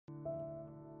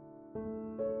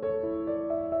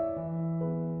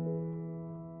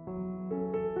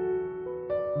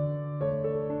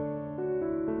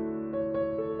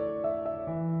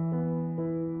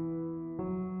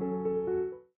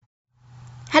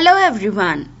Hello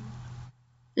everyone.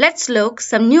 Let's look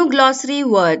some new glossary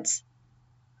words.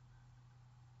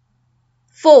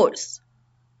 Force.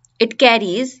 It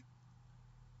carries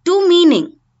two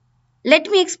meaning. Let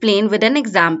me explain with an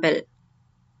example.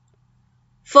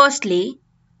 Firstly,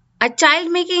 a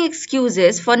child making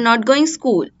excuses for not going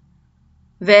school,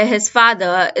 where his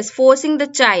father is forcing the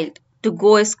child to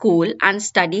go to school and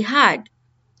study hard.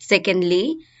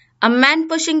 Secondly, a man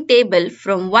pushing table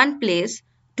from one place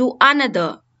to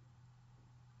another.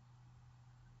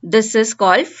 This is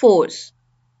called force.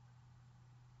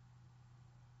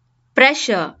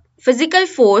 Pressure, physical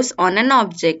force on an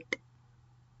object.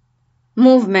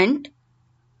 Movement,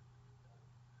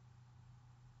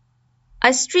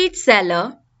 a street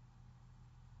seller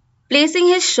placing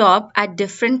his shop at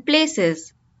different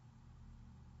places.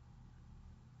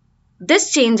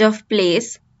 This change of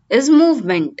place is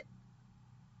movement.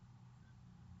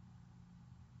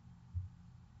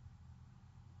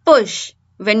 Push,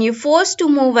 when you force to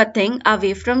move a thing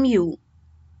away from you.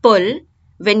 Pull,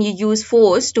 when you use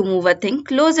force to move a thing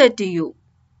closer to you.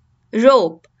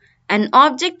 Rope, an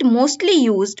object mostly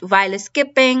used while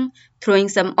skipping, throwing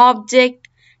some object,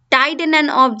 tied in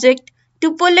an object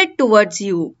to pull it towards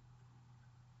you.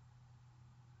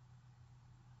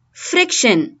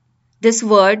 Friction, this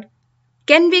word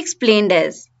can be explained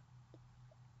as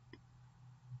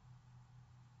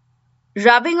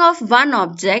rubbing of one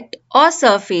object or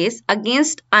surface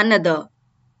against another.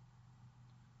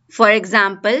 For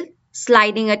example,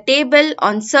 sliding a table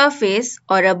on surface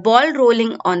or a ball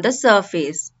rolling on the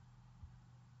surface.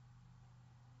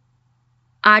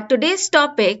 Our today's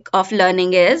topic of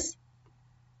learning is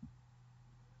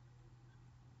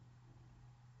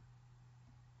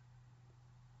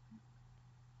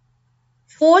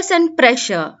force and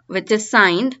pressure, which is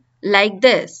signed like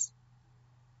this.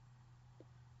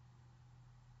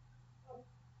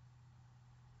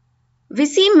 We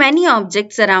see many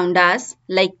objects around us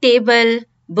like table,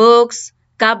 books,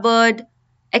 cupboard,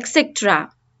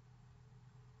 etc.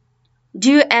 Do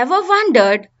you ever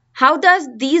wondered how does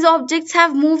these objects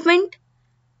have movement?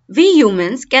 We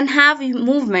humans can have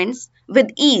movements with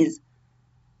ease,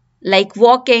 like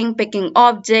walking, picking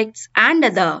objects and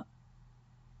other.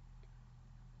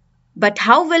 But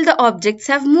how will the objects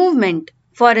have movement?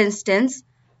 For instance,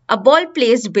 a ball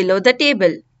placed below the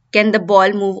table. Can the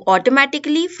ball move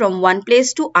automatically from one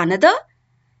place to another?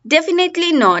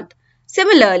 Definitely not.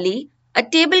 Similarly, a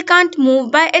table can't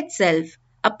move by itself.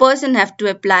 A person has to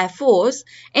apply force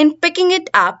in picking it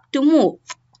up to move.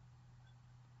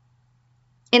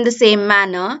 In the same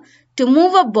manner, to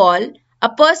move a ball, a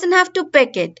person has to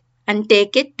pick it and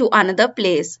take it to another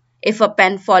place. If a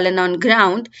pen fallen on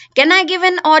ground, can I give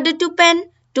an order to pen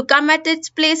to come at its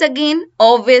place again?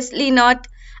 Obviously not.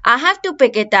 I have to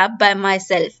pick it up by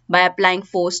myself by applying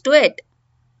force to it.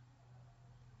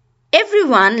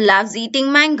 Everyone loves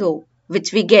eating mango,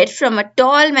 which we get from a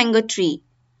tall mango tree.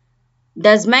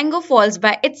 Does mango falls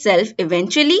by itself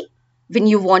eventually when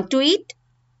you want to eat?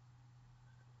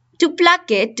 To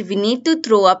pluck it, we need to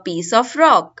throw a piece of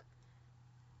rock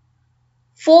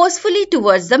forcefully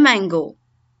towards the mango.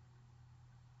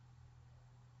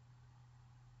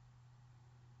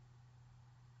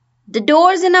 The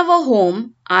doors in our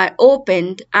home are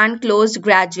opened and closed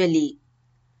gradually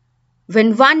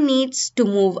when one needs to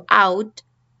move out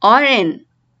or in.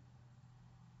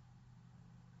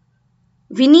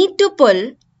 We need to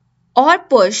pull or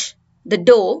push the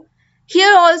door.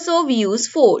 Here also we use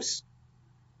force.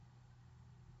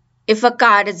 If a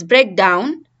car is break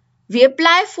down, we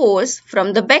apply force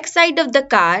from the back side of the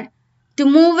car to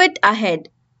move it ahead.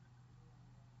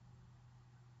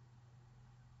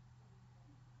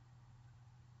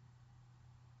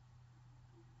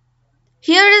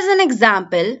 Here is an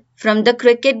example from the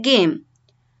cricket game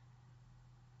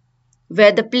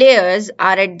where the players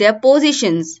are at their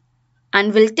positions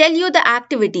and will tell you the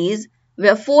activities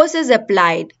where force is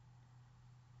applied.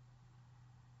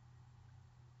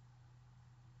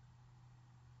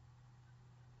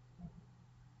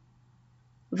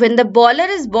 When the bowler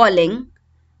is bowling,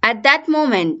 at that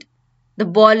moment, the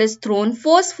ball is thrown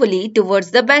forcefully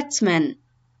towards the batsman.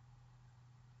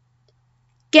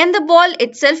 Can the ball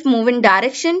itself move in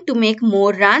direction to make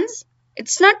more runs?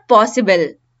 It's not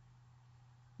possible.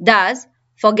 Thus,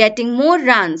 for getting more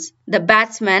runs, the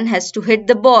batsman has to hit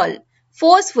the ball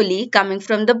forcefully coming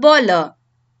from the bowler.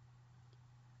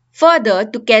 Further,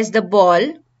 to catch the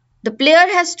ball, the player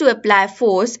has to apply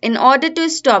force in order to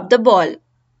stop the ball.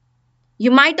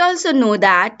 You might also know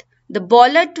that the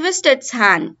bowler twists its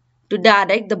hand to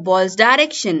direct the ball's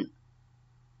direction.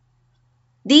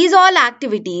 These all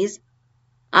activities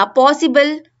are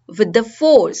possible with the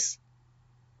force.